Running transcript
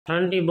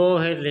ठंडी बहु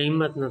है એટલે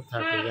હિંમત ન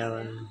થાતી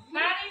જવાની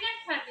મારી ન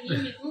થાતી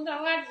ઈ હું તો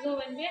વાત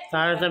જોવન બે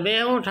તારે તો બે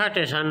હું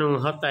ઠાઠે સાનું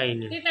હતાઈ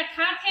ને તે તો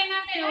ઠાઠે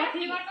ના કે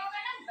ઓઠી વાટો કે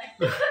ના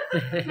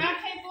ભાઈ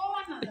ઠાઠે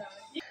બોવા ના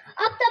આવે।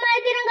 अब तुम्हारे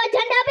तिरंगा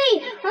झंडा भी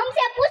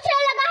हमसे पूछने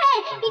लगा है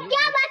कि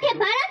क्या बात है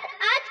भारत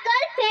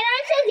आजकल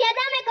फेरान से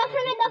ज्यादा मैं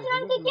कफन में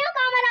दफनान की क्यों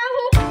काम रहा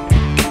हूँ।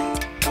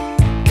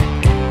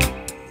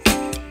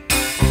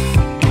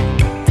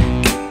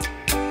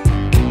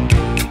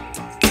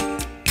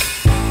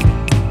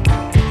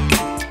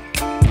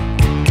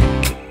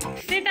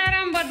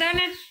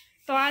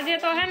 तो आज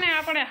तो है ने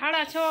आपणे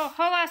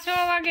 6:30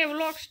 वागे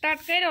व्लॉग स्टार्ट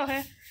कर्यो है।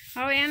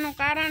 हवे एनुं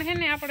कारण है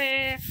ने आपणे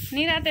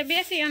निराते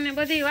बेसी अने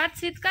बधी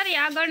वातचीत करी।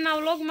 आगळना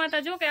व्लॉगमां तो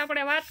जो के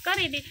आपणे वात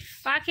करी दी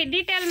पण आखी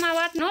डिटेलमां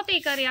वात नहोती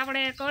करी।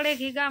 आपणे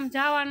कडेगी गाम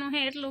जवानुं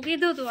है एटલું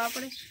કીધું હતું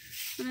આપણે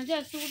અને જે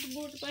सूट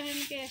बूट पहन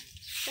के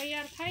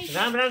तैयार थाई।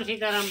 राम राम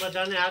सीताराम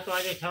बधाने। आ तो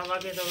आज 6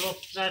 वागे तो व्लॉग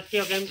स्टार्ट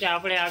थयो केम के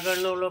आपणे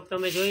आगळनो व्लॉग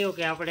तमे जोयो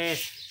के आपणे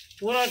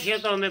पूरो थयो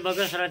तो अमे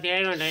बगसराथी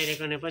आव्या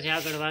डायरेक्ट अने पछी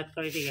आगळ वात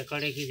करी हती के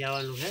कडेगी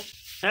जवानुं है।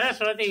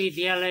 सरस्वती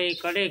विद्यालय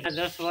कड़े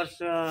 10 वर्ष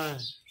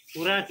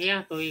पूरा थया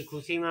तो ये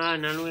खुशी में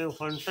नानू एवं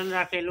फंक्शन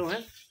राखेलू है।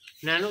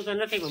 नानू तो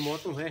नहीं पण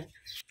मोटू है।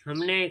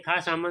 हमने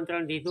खास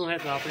आमंत्रण दीधुं है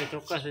तो आपणे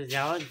चोक्कस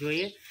जवा ज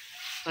जोईए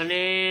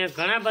अने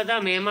घणा बधा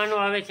मेहमानो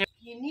आवे छे।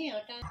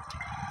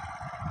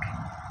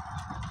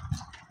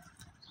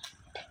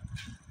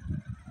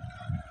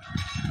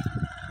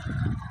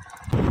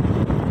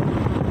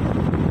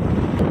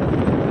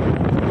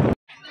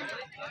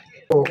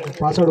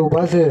 पाछळ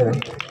ऊभा छे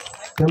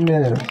तेमने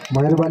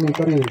मेहरबानी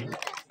करी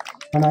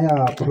અને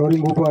અહીંયા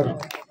ફ્લોરિંગ ઉપર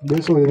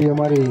બેસો એવી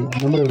અમારી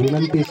નમ્ર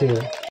વિનંતી છે।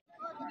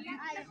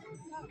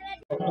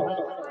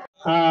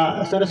 आ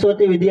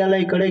सरस्वती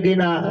विद्यालय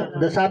कड़ेगीना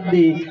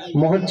दशाब्दी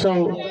महोत्सव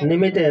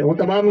निमित्ते हूँ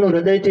तमामनु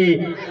हृदयथी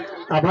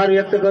आभार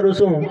व्यक्त करूँ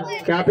छूँ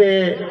कि आपे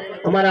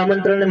अमारा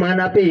आमंत्रणने मान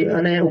आपी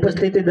अने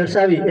उपस्थिति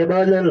दर्शावी ए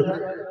बदल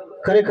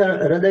खरेखर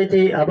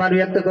हृदयथी आभार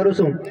व्यक्त करूँ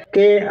छूँ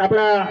कि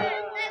अपना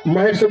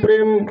महेर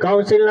सुप्रीम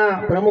काउंसिलना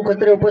प्रमुख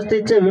अत्रे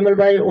उपस्थित है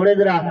विमलभाई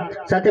ओडेदरा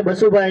साथे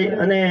बसुभाई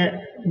अने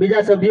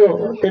बीजा सभ्यो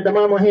ते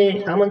तमाम अहीं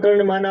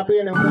आमंत्रणने मान आपी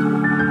अने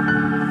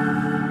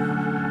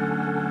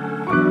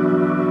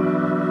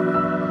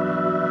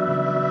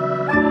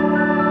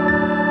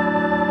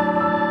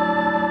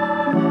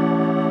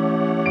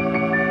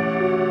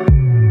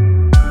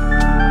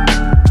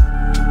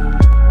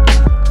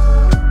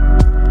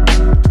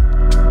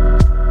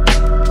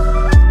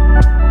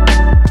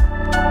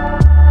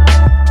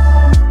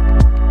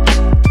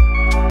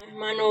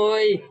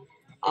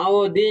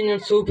आवो दिन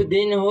शुभ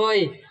दिन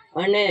होय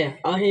अने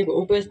अहीं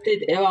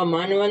उपस्थित एवा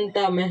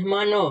मानवंता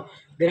मेहमानो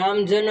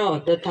ग्रामजनो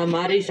तथा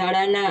मारी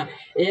शाळाना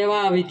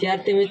एवा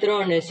विद्यार्थी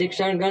मित्रों ने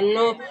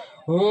शिक्षणगणनो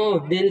हूँ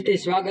दिलथी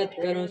स्वागत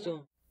करूँ छूं।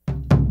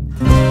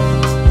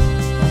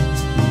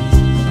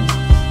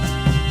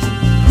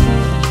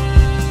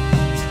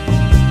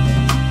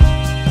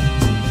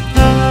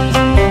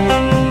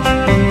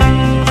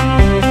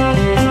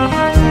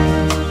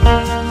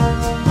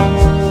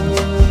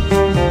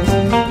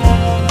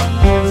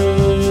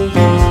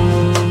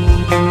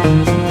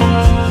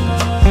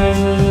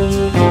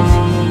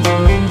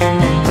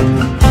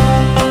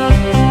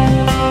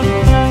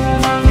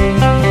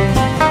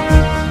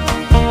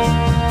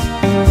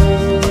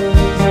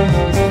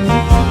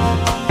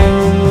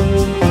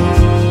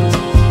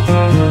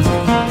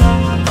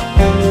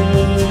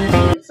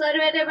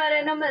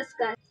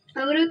 नमस्कार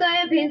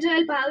अमृतोए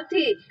भींजल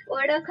भावथी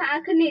ओळख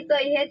आंखनी तो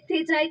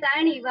हेतथी जाय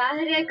काणी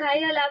वाहरे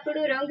घायल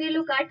आपणुं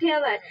रंगीलुं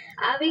काठियावाड़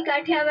आवी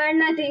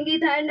काठियावाड़ना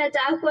धींगीधारना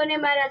चाहकोने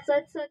मारा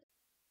सत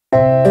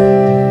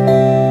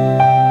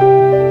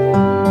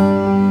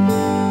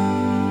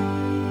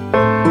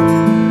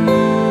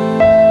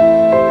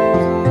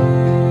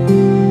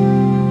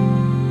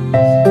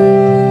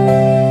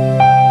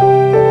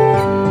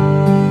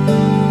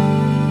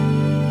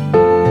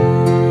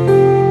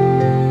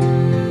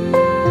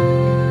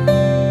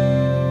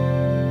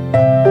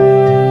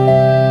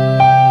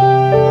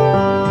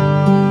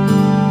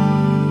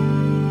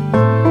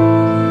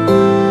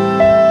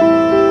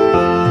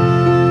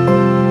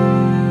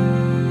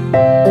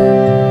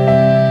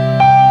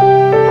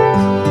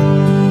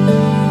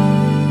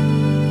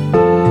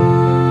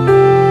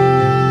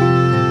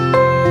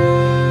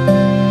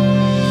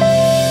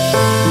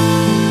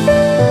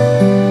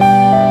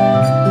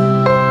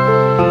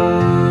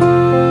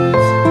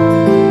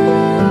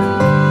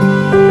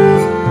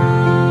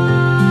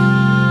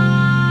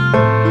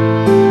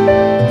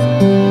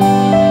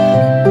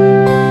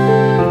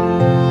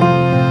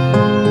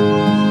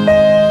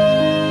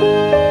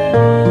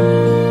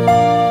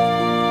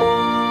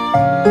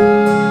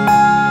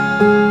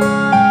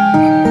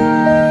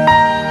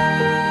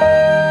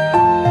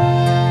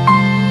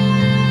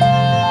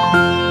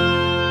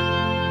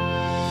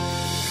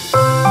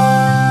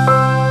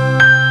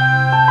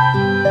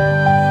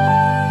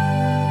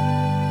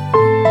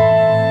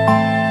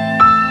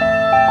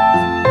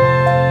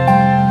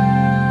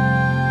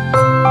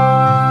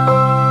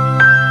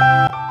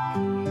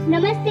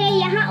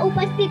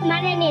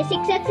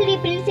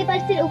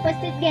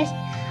गेस्ट।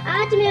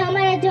 आज मैं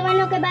हमारे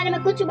जवानों के बारे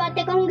में कुछ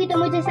बातें कहूंगी तो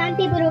मुझे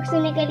शांतिपूर्वक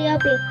सुनने के लिए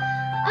अपील।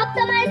 अब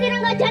तुम्हारे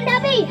तिरंगा झंडा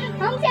भी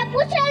हमसे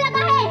पूछने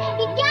लगा है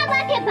कि क्या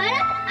बात है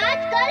भारत,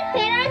 आजकल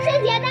फेरान से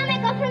ज्यादा मैं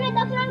कफन में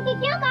दफनान की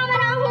क्यों काम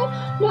रहा हूँ।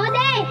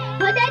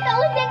 महोदय तो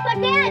उस दिन पर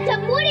गया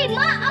जब पूरी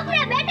माँ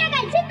अपने बेटे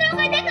के चित्रों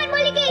को देखकर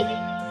बोली कि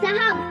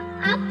साहब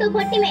आप तो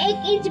भट्टी में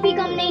 1 इंच भी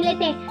कम नहीं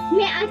लेते,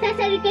 मैं आशा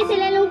शरीर कैसे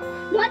ले लूं।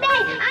 महोदय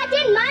आज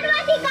इन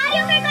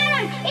मानवाधिकारियों के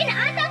कारण इन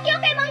आतंकियों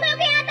के बंगलों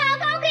के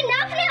आतंकों की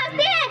नाफने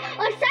हंसती है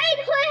और शहीद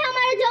हुए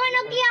हमारे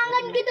जवानों की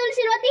आंगन की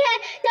तुलसी रोती है।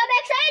 जब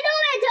एक शहीद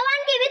हुए जवान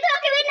की विधवा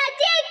की वेदना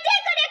चीख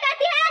चीख कर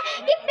कहती है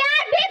कि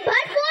प्यार भी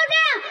भरपूर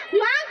गया,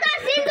 मांग का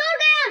सिंदूर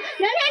गया,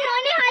 नन्हे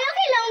नौने हालों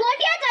की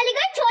लंगोटियां चली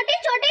गई, छोटी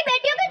छोटी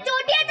बेटियों की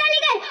चोटियां चली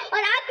गई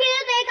और आपके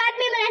लिए तो एक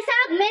आदमी मेरा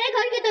साहब, मेरे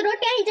घर की तो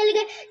रोटियां ही चली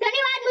गई।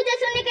 धन्यवाद मुझे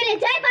सुनने के लिए।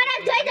 जय भारत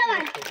जय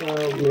जवान।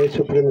 मैं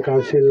सुप्रीम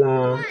काउंसिल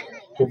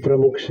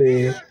उपप्रमुख श्री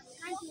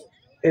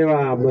एवा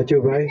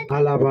बचुभाई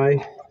हालाभाई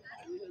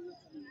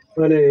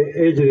અને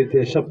એ જ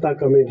રીતે સપ્તાહ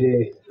કમિટી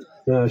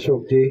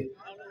અશોકજી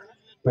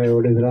ભાઈ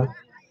વડોદરા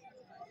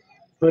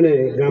અને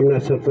ગામના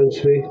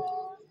સરપંચશ્રી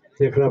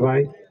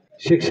જેખરાભાઈ,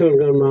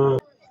 શિક્ષણગણમાં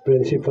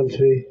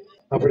પ્રિન્સિપલશ્રી,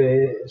 આપણે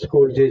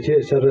સ્કૂલ જે છે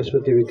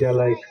સરસ્વતી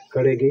વિદ્યાલય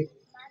કડેગી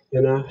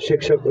એના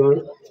શિક્ષકગણ,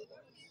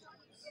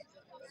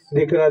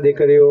 દીકરા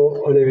દીકરીઓ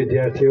અને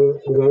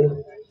વિદ્યાર્થીઓગણ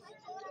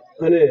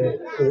અને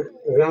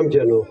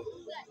ગ્રામજનો,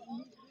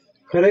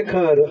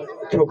 ખરેખર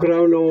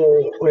છોકરાઓનું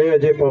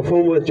અહીંયા જે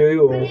પરફોર્મન્સ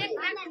જોયું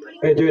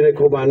એ જોઈને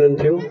ખૂબ આનંદ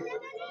થયો।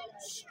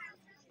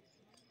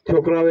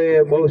 છોકરાઓએ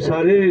બહુ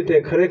સારી રીતે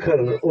ખરેખર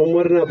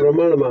ઉંમરના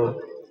પ્રમાણમાં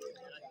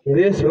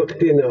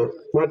દેશભક્તિના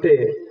માટે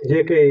જે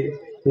કંઈ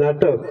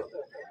નાટક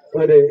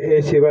અને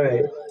એ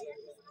સિવાય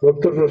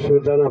વક્તૃત્વ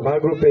સ્પર્ધાના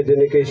ભાગરૂપે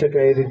જેને કહી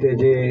શકાય એ રીતે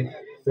જે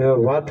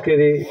વાત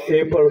કરી એ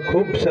પણ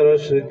ખૂબ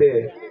સરસ રીતે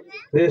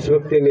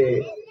દેશભક્તિની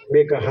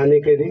બે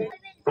કહાની કરી।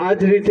 આ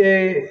જ રીતે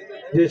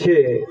જે છે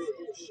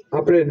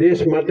આપણે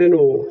દેશ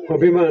માટેનું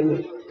અભિમાન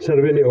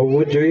સર્વેને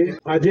હોવું જ જોઈએ।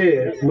 આજે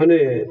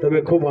મને તમે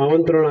ખૂબ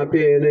આમંત્રણ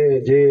આપી અને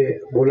જે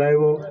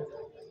બોલાવ્યો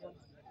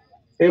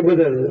એ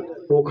બદલ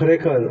હું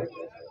ખરેખર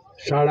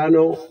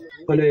શાળાનો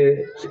અને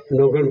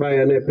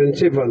નોગણભાઈ અને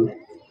પ્રિન્સિપલ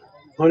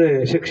અને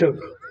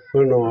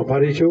શિક્ષકનો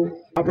આભારી છું।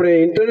 આપણે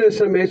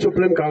ઇન્ટરનેશનલ મેચ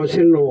સુપ્રીમ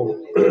કાઉન્સિલનો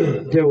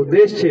જે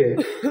ઉદ્દેશ છે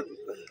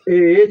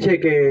એ છે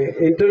કે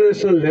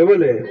ઇન્ટરનેશનલ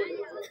લેવલે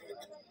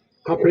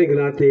આપણી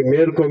જ્ઞાતિ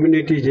મેર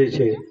કોમ્યુનિટી જે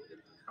છે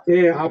એ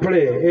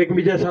આપણે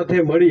એકબીજા સાથે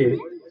મળી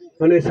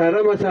અને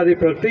સારામાં સારી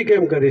પ્રગતિ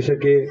કેમ કરી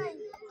શકીએ,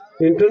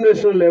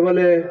 ઇન્ટરનેશનલ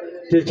લેવલે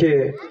જે છે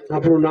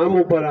આપણું નામ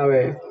ઉપર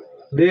આવે,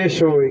 દેશ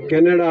હોય,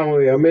 કેનેડા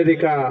હોય,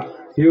 અમેરિકા,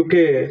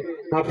 યુકે,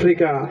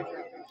 આફ્રિકા,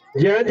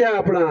 જ્યાં જ્યાં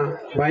આપણા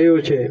ભાઈઓ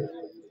છે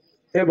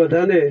એ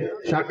બધાને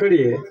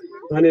સાંકળીએ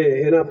અને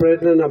એના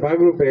પ્રયત્નના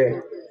ભાગરૂપે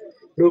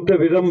ડૉક્ટર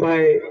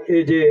વિરમભાઈ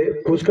એ જે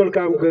પુષ્કળ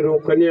કામ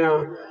કર્યું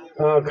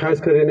કન્યા ખાસ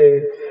કરીને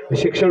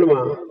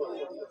શિક્ષણમાં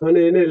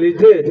અને એને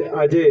લીધે જ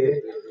આજે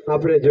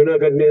આપણે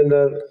જૂનાગઢની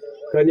અંદર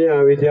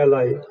કન્યા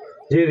વિદ્યાલય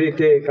જે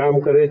રીતે કામ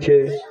કરે છે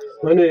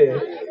અને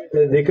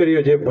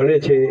દીકરીઓ જે ભણે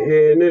છે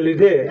એને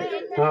લીધે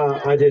આ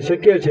આજે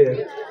શક્ય છે।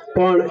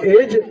 પણ એ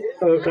જ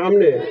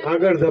કામને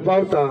આગળ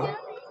ધપાવતા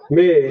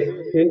મેં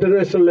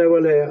ઇન્ટરનેશનલ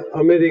લેવલે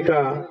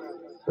અમેરિકા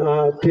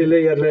થી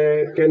લઈ એટલે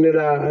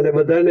કેનેડા અને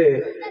બધાને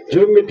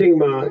ઝૂમ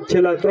મિટિંગમાં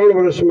છેલ્લા 3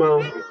 વર્ષમાં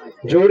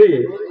જોડી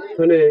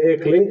અને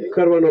એક લિંક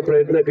કરવાનો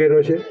પ્રયત્ન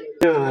કર્યો છે।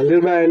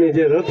 લીરબાઈની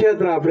જે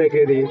રથયાત્રા આપણે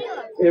કરી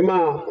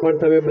એમાં પણ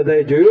તમે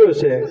બધાએ જોયું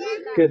હશે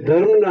કે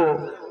ધર્મના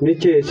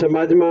નીચે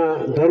સમાજમાં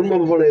ધર્મ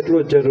પણ એટલો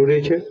જ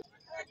જરૂરી છે।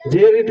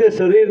 જે રીતે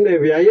શરીરને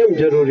વ્યાયામ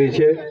જરૂરી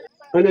છે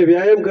અને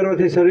વ્યાયામ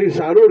કરવાથી શરીર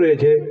સારું રહે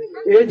છે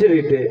એ જ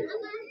રીતે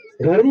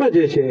ધર્મ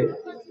જે છે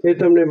એ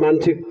તમને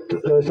માનસિક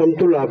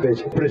સમતુલ આપે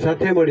છે। આપણે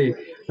સાથે મળી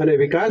અને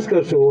વિકાસ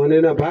કરશું અને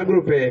એના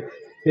ભાગરૂપે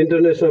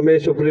ઇન્ટરનેશનલ મેચ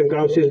સુપ્રીમ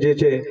કાઉન્સિલ જે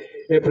છે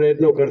એ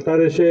પ્રયત્નો કરતા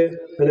રહેશે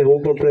અને હું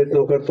પણ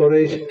પ્રયત્નો કરતો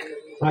રહીશ।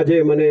 આજે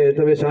મને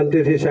તમે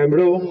શાંતિથી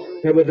સાંભળો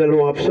એ બદલ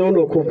હું આપ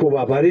સૌનો ખૂબ ખૂબ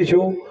આભારી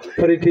છું।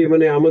 ફરીથી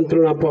મને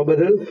આમંત્રણ આપવા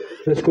બદલ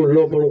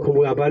સ્કૂલનો પણ ખૂબ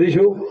આભારી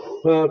છું।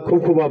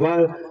 ખૂબ ખૂબ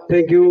આભાર।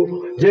 Thank you.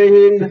 જય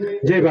હિન્દ,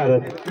 જય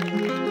ભારત।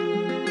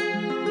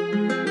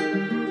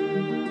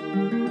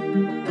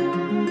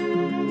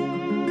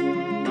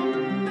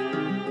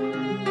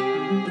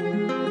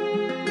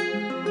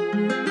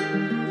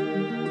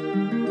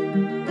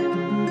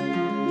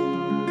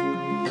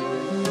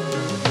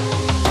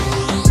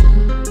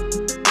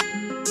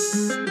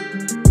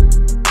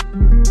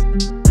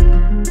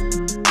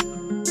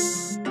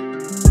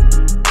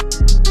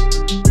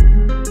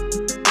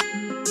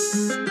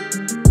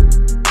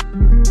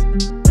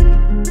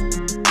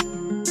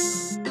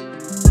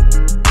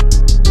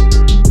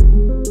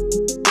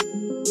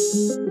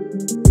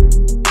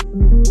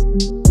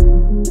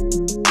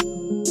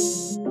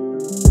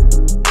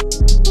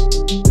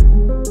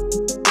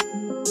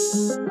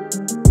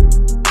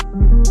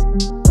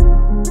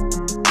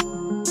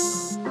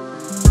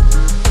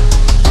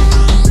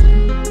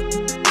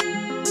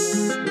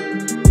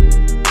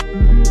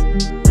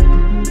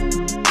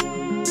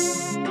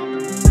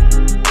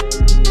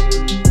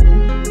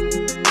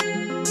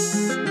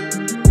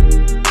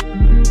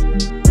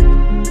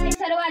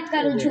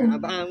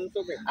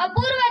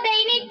 અપૂર્વ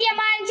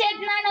દૈનિત્યમાન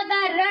ચેતનાનો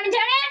તાર રણ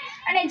જણે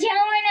અને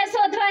જ્યાં હું એને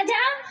શોધવા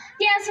જાઉં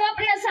ત્યાં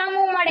સ્વપ્ન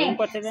સામું મળે।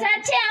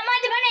 સાચે આમ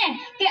જ બને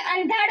કે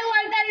અંધાડું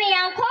અંતરની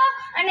આંખો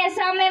અને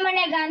સામે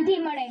મને ગાંધી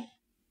મળે।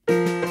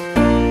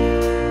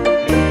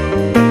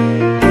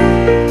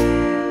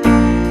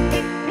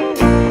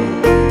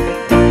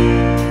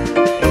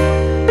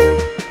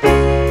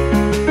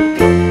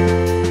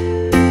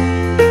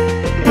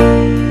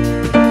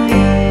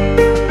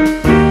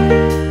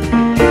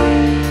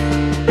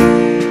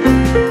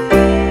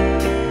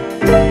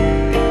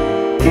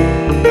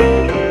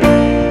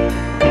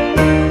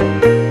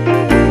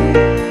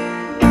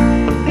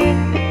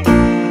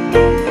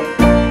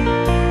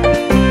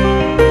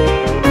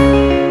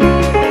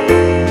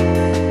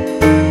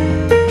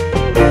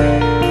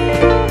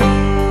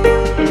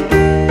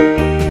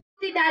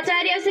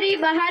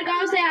 बाहर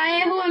गांव से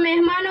आए हुए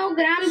मेहमानों,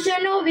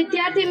 ग्रामजनों,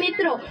 विद्यार्थी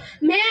मित्रों,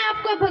 मैं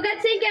आपको भगत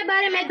सिंह के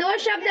बारे में 2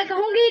 शब्द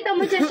कहूंगी तो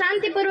मुझे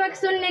शांतिपूर्वक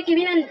सुनने की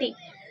विनती।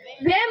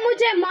 वे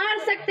मुझे मार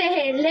सकते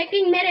हैं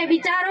लेकिन मेरे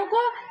विचारों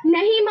को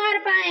नहीं मार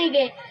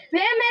पाएंगे।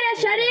 वे मेरे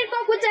शरीर को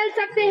कुचल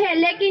सकते हैं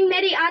लेकिन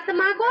मेरी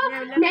आत्मा को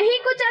नहीं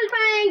कुचल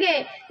पाएंगे।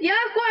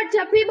 यह कोट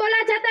जब भी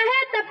बोला जाता है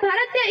तब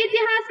भारतीय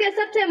इतिहास के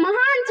सबसे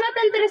महान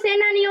स्वतंत्र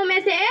सेनानियों में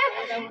से एक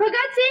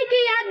भगत सिंह की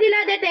याद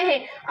दिला देते हैं।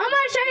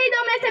 अमर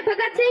शहीदों में से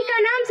भगत सिंह का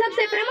नाम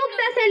सबसे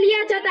प्रमुखता से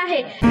लिया जाता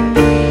है।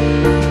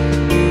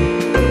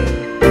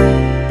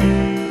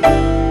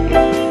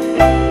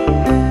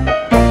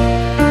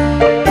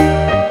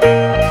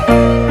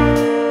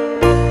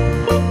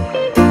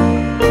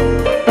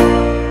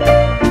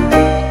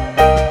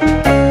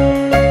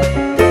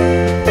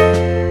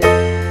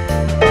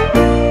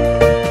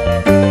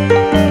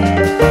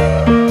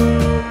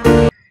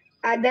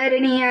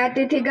 आदरणीय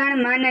अतिथिगण,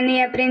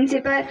 माननीय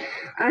प्रिंसिपल,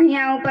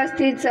 अहींया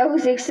उपस्थित सौ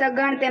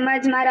शिक्षकगण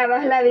તેમજ મારા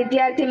વહાલા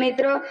વિદ્યાર્થી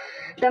મિત્રો,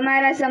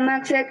 તમારા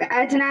સમક્ષ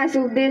આજના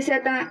શુભ દિવસે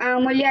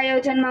અમૂલ્ય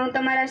આયોજનમાં હું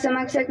તમારા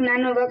સમક્ષ એક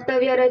નાનું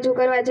વક્તવ્ય રજૂ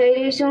કરવા જઈ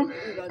રહી છું,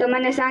 તો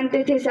મને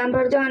શાંતિથી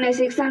સાંભળજો અને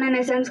શિક્ષણ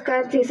અને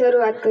સંસ્કારથી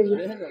શરૂઆત કરીએ।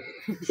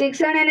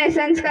 શિક્ષણ અને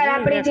સંસ્કાર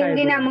આપણી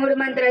જિંદગીના મૂળ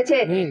મંત્ર છે।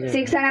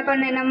 શિક્ષણ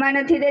આપણને નમવા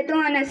નથી દેતું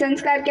અને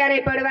સંસ્કાર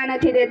ક્યારેય પડવા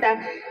નથી દેતા।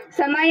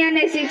 સમય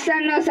અને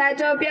શિક્ષણનો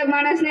સાચો ઉપયોગ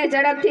માણસને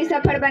ઝડપથી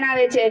સફળ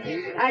બનાવે છે।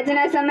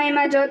 આજના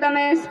સમયમાં જો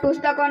તમે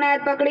પુસ્તકોના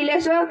હાથ પકડી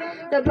લેશો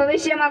તો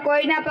ભવિષ્યમાં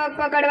કોઈના પગ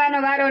પકડવાનો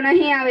વારો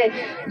નહીં આવે।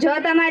 જો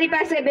તમારી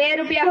પાસે 2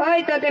 રૂપિયા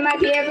હોય તો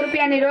તેમાંથી 1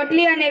 રૂપિયાની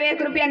રોટલી અને 1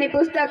 રૂપિયાની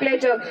પુસ્તક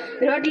લેજો।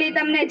 રોટલી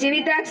તમને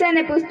જીવિત રાખશે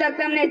અને પુસ્તક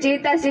તમને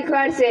જીવતા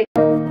શીખવાડશે।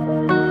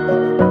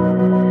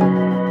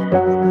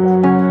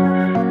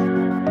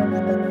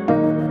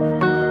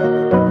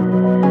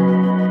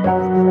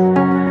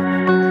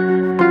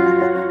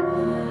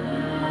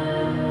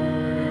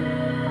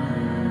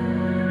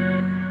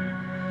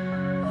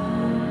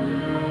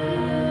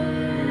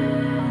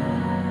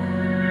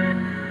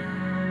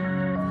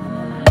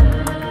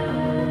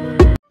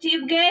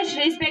 Chief guest,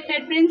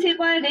 respected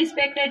principal,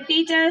 respected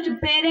teachers,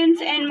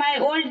 parents and my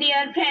all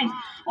dear friends.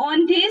 On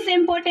this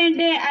important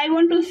day, I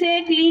want to say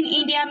Clean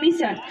India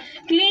Mission.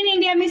 Clean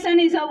India Mission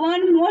is the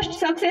one most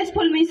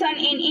successful mission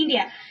in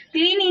India.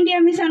 Clean India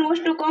Mission was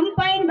to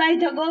combined by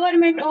the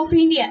government of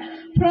India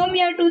from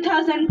year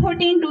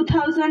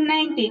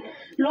 2014-2019.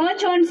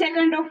 Launched on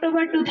 2nd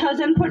October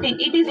 2014.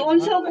 It is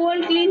also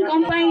called Clean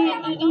Campaign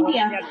in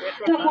India.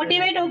 The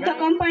motivate of the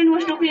campaign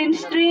was to clean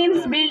streams,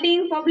 building,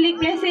 public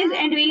places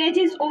and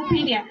villages of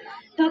India.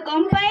 The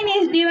campaign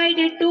is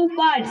divided 2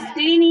 parts,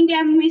 Clean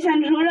India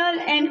Mission Rural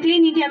and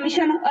Clean India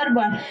Mission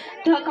Urban.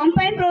 The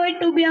campaign proved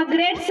to be a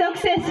great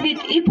success with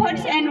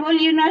efforts and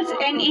volunteers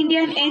and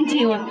Indian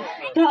NGOs.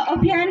 The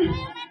Abhiyan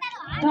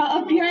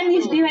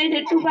is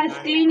divided 2 parts,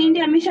 Clean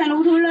India Mission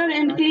Rural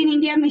and Clean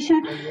India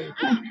Mission.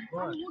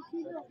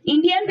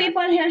 Indian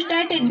people have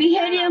started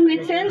behaving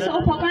with sense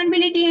of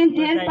accountability and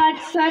their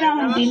parts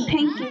surrounding.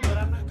 Thank you.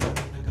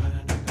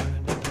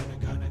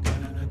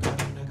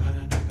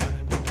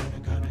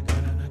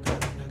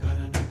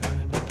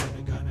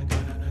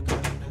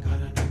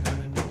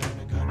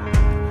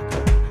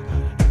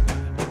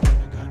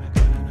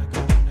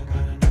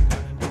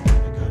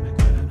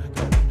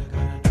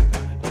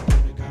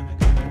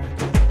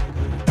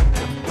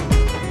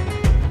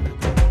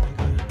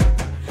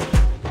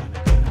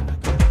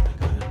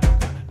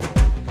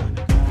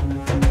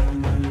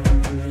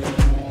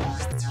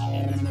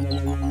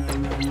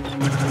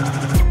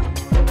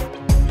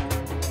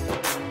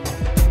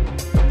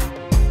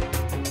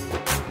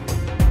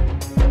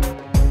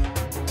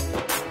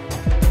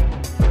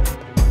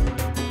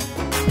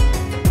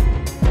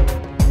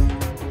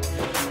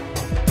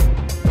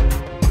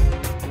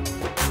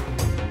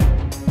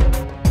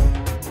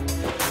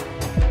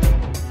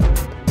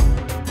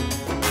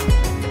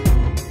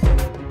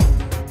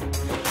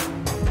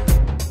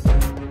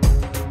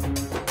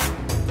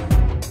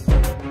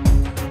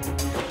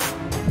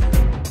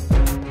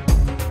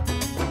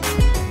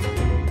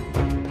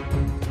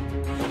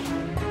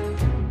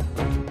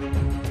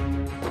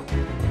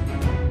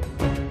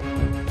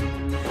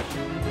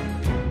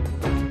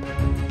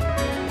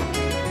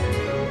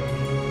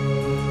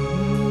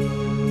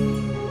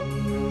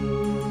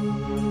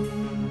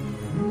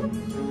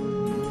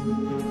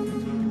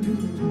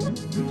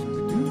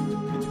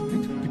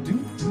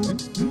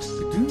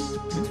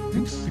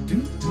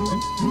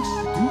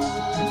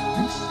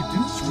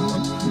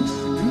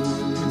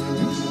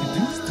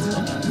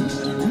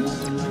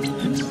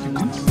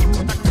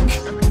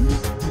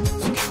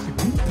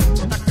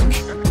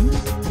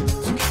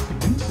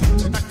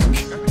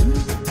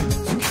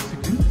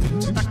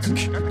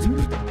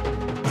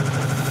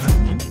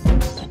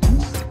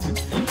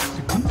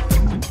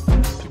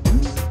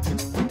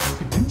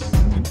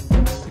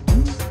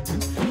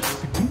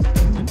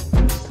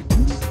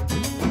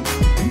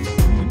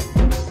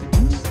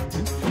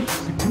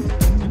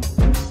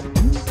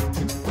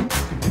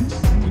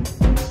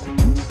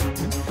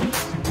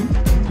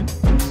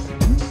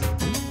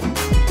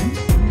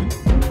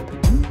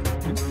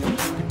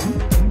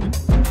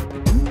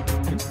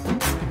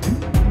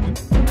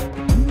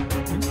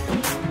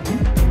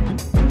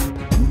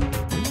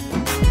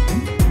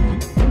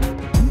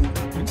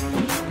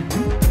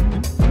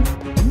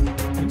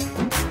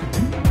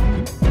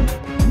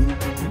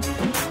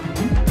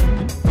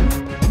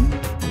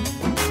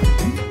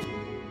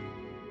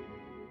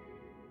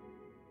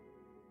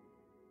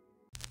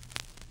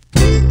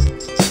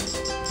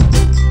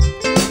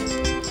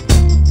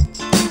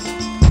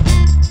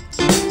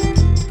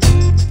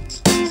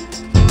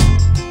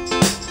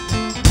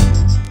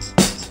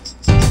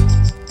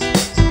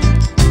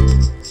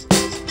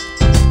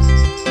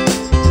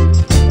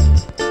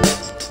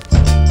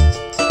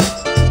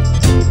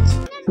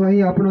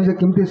 આપણો જે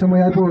કિંમતી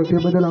સમય આપ્યો તે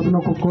બદલ આપનો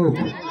ખૂબ ખૂબ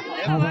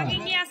આભાર.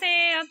 વાગી ગયા છે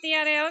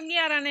અત્યારે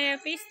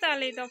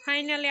 11:45 તો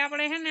ફાઇનલી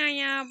આપણે છે ને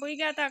અહીંયા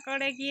પૂગ્યા હતા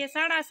કડેગીએ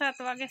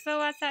 7:30 વાગે,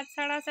 7:15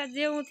 7:30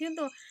 જેવું થયું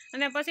હતું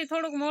અને પછી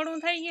થોડુંક મોડું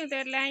થઈ ગયું હતું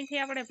એટલે અહીંથી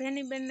આપણે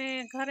ભેનીબેનને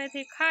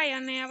ઘરેથી ખાઈ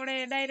અને આપણે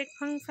ડાયરેક્ટ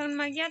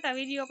ફંક્શનમાં ગયા હતા.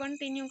 વિડીયો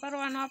કન્ટિન્યુ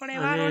કરવાનો આપણે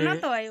વારો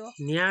નહોતો આવ્યો.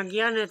 ત્યાં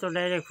ગયા ને તો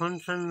ડાયરેક્ટ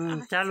ફંક્શન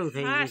ચાલુ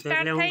થઈ ગયું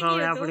એટલે હું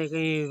કહું આપણે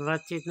કઈ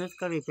વાતચીત નથી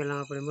કરી, પેલા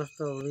આપણે મસ્ત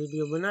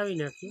વિડીયો બનાવી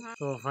નાખી.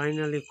 તો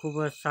ફાઇનલી ખૂબ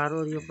જ સારો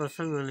રહ્યો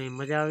પ્રસંગ અને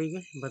મજા આવી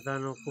ગઈ.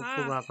 બધાનો ખૂબ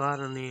ખૂબ આભાર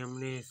અને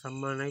અમને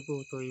સન્માન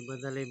આપ્યું તો એ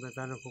બદલ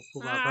બધાનો ખૂબ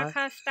ખૂબ આભાર.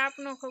 આખા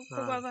સ્ટાફનો ખૂબ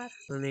ખૂબ આભાર.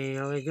 અને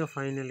હવે જો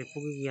ફાઇનલી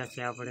પૂગી ગયા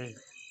છે આપણે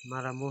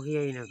મારા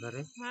મોહિયાઈના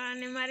ઘરે. હા,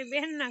 અને મારી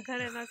બહેનના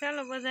ઘરે. તો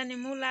ચાલો બધાની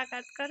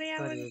મુલાકાત કરી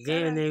આવે.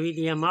 જેને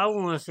વિડીયામાં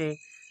આવવું હશે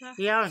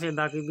એ આવશે,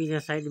 બાકી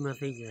બીજા સાઈડમાં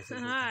થઈ જશે.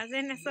 હા,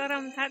 જેને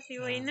શરમ થતી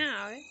હોય ના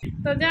આવે.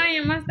 તો જા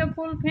અહીંયા મસ્ત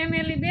ફૂલ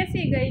ફેમિલી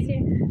બેસી ગઈ છે.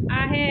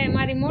 આ હે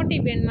મારી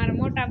મોટી બેન, મારા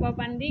મોટા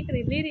બાપાની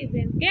દીકરી લીરી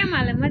બેન. કેમ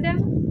હાલે?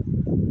 મજામાં?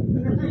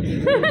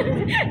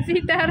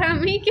 સીતારામ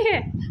ઈ કે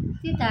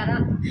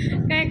સીતારામ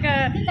કઈક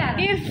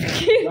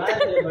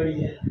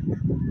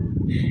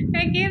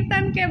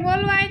કીર્તન કે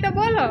બોલવા હોય તો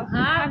બોલો.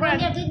 હા,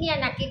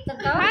 દુનિયાના કીર્તન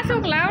તો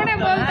હાસુક લાવડે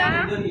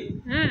બોલતા.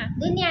 હા,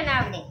 દુનિયાના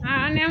આવડે.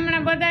 હા, અને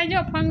હમણાં બધા જો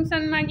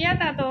ફંક્શનમાં ગયા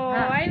હતા તો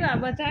આવ્યા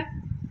બધા.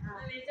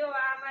 અને જો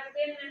આ મારી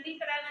બેનના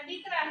દીકરાના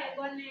દીકરા હે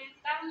બંને.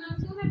 તારું નામ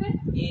શું હે બેન?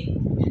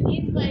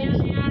 ઈદભાઈ.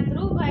 અને આ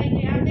ધ્રુવભાઈ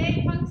છે. આ બે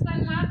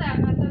ફંક્શનમાં હતા.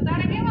 તો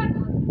તારે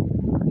કેવાનું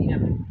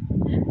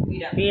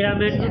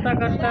પિરામિડ નતા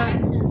કરતા.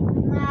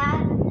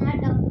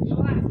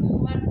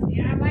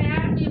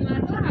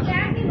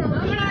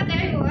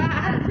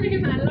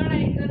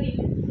 લડાઈ કરી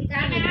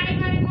અને આ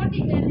મારી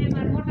મોટી બેન ને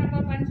મારા મોટા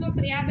પપ્પાની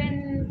છોકરી. આ બેન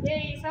બે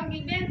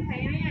સગી બેન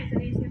થાય અહીંયા જ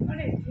રહી છે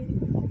પડે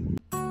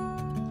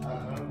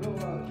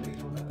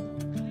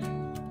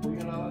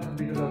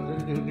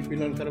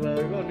પિલર કરવા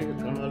આવ્યો ને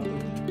ઘણા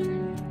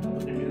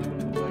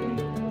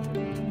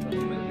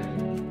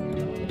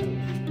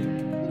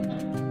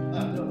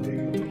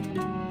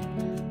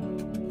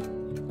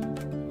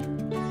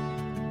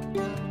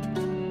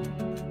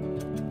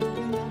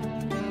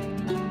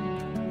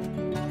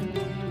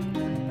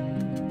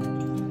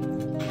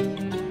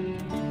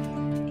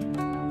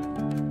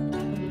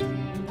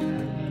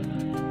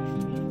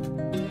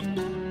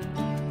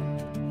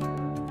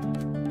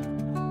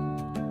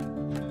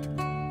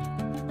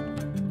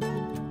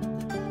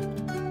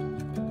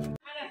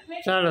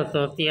ચાલો તો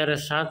અત્યારે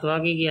 7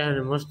 વાગી ગયા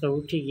અને મસ્ત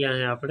ઉઠી ગયા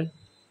છે આપણે.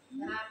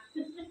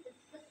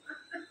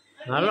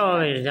 હાલો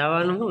હવે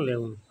જવાનું શું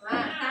લેવું?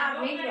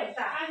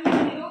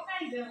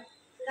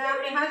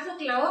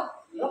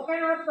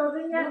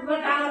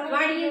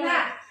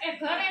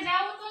 ઘરે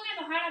જાવું તો ને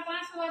તો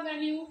 5:30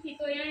 વાગ્યાની ઉઠી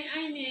તો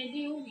આઈને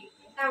જી ઉઠી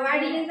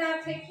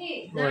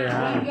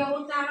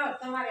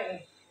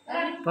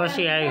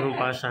પછી આવી હું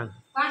પાછા.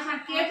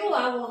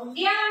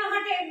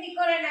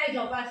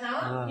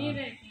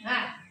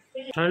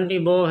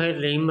 ઠંડી બહુ છે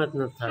એટલે હિંમત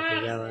નથી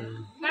થતી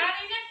જવાની.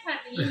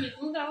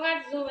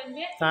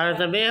 તારે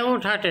તો બે હું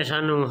ઠાઠે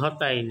સાનું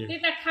હતાઈ ને.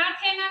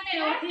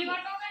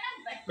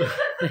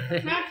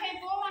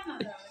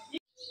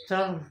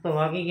 ચાલો તો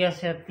વાગી ગયા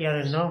છે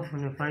અત્યારે 9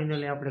 અને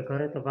ફાઇનલી આપણે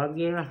ઘરે તો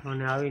ભાગી આવ્યા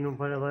અને આવીને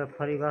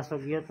ફરી પાછો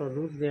ગયો તો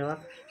દૂધ દેવા.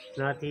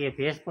 ત્યાંથી એ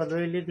ભેંસ પર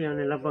દોઈ લીધી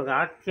અને લગભગ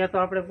 8 થયા તો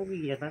આપણે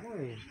પૂગી ગયા હતા.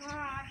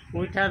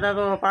 ઉઠ્યા હતા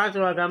તો 5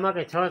 વાગ્યામાં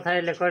કે 6 થાય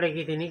એટલે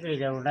કડેકીથી નીકળી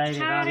જવું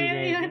ડાયરેક્ટ આવી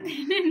જાય.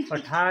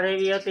 પણ ઠાર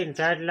એવી હતી ને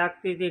ટાઈટ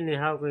લાગતી હતી ને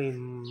હાવ કઈ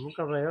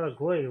મુકાભાઈ હવે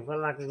ગોયું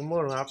કલાકે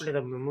મોડું. આપણે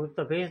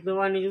તો ભેંસ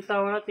દોવાની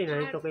ઉતાવળ હતી ને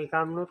એ તો કઈ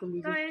કામ નહોતું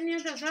બીજું.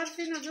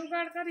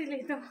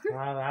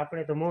 હા,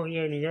 આપણે તો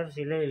મોહિયાની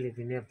જર્સી લઈ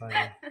લીધી નેપાળ.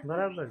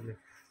 બરાબર ને?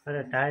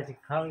 અરે ટાઈટ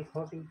ખાવી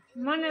ખોટી.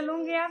 મને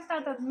લુંગી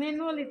આપતા તો મેં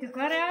નો લીધી.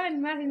 ઘરે આવે ને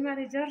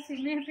મારી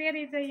જર્સી મેં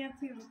પહેરી તો અહીંયા.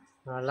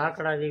 હા,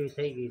 લાકડા જેવી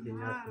થઈ ગઈ હતી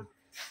નાખી.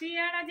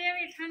 શિયાળા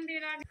જેવી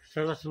ઠંડી લાગે.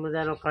 સરસ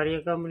મજાનો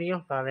કાર્યક્રમ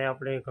રહ્યો. કાલે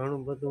આપણે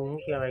ઘણું બધું શું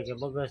કહેવાય કે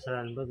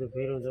બગસરા ને બધું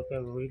ફેર્યું. તો કે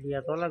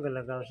વિડીયા તો અલગ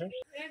અલગ આવશે.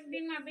 એક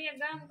દીમાં 2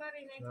 ગામ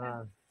કરી નાખ્યા.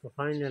 હા, તો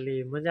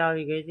ફાઇનલી મજા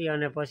આવી ગઈ હતી.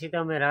 અને પછી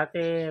તમે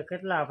રાતે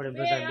કેટલા આપણે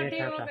બધા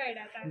બેઠા હતા?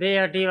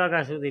 2-2:30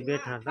 વાગ્યા સુધી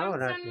બેઠા હતા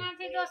રાતે.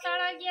 તો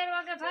 11:30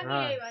 વાગે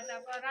ભાગી આવ્યા હતા.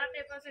 પણ રાતે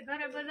પછી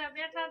ઘરે બધા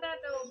બેઠા હતા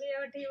તો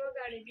 2:30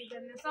 વગાડી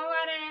દીધા ને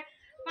સવારે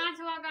 5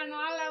 વાગ્યાનો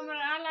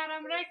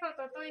અલાર્મ રાખ્યો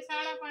તો તોય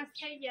 5:30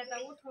 થઈ ગયા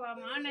હતા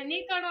ઉઠવામાં અને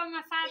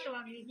નીકળવામાં 7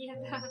 વાગી ગયા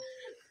હતા.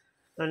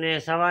 અને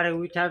સવારે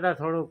ઉઠ્યા હતા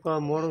થોડુંક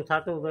મોડું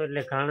થતું હતું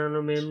એટલે ઘાણાનો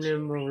મેં એમને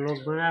વ્લોગ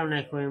બનાવી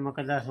નાખ્યો. એમાં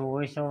કદાચ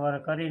વોઇસ ઓવર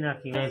કરી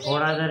નાખી.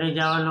 ઘોડાદરે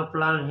જવાનો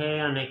પ્લાન છે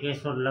અને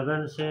કેશોદ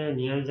લગ્ન છે,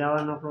 ન્યાય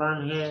જવાનો પ્લાન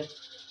છે.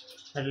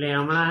 એટલે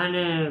હમણાં છે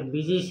ને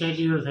બીજી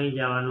શેડ્યુલ થઈ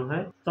જવાનું છે.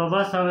 તો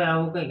બસ હવે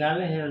આવું કંઈક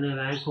હાલે છે અને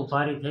આંખો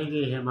ભારી થઈ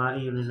ગઈ છે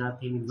મારી અને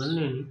નાતીની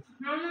બંનેની.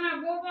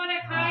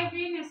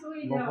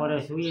 બપોરે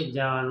સુઈ જ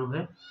જવાનું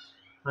છે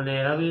અને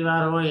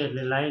રવિવાર હોય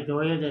એટલે લાઈટ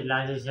હોય જ. એટલે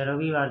આજે છે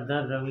રવિવાર.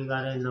 દર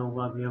રવિવારે 9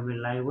 વાગે અમે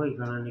લાઈવ હોય.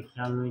 ઘણાને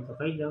ખ્યાલ હોય તો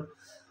કહી દઉં.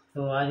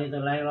 તો આજે તો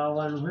લાઈવ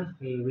આવવાનું છે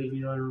કે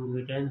વિડીયોનું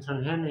ટેન્શન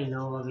છે ને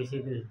 9 વાગે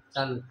સીધું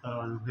ચાલુ જ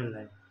કરવાનું છે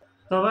લાઈવ.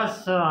 તો બસ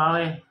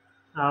હવે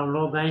આ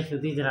વ્લોગ અહીં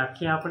સુધી જ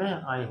રાખીએ આપણે.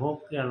 આઈ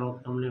હોપ કે આ વ્લોગ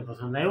તમને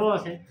પસંદ આવ્યો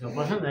હશે. જો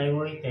પસંદ આવ્યો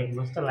હોય તો એક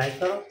મસ્ત લાઈક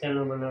કરો,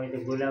 ચેનલ બનાવી તો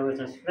ભૂલ્યા હોય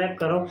સબસ્ક્રાઈબ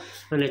કરો,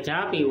 અને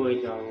ચા પીવી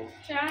હોય તો આવો.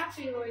 ચા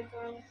પીવો હોય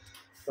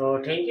તો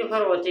thank you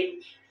for watching.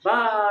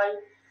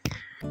 By.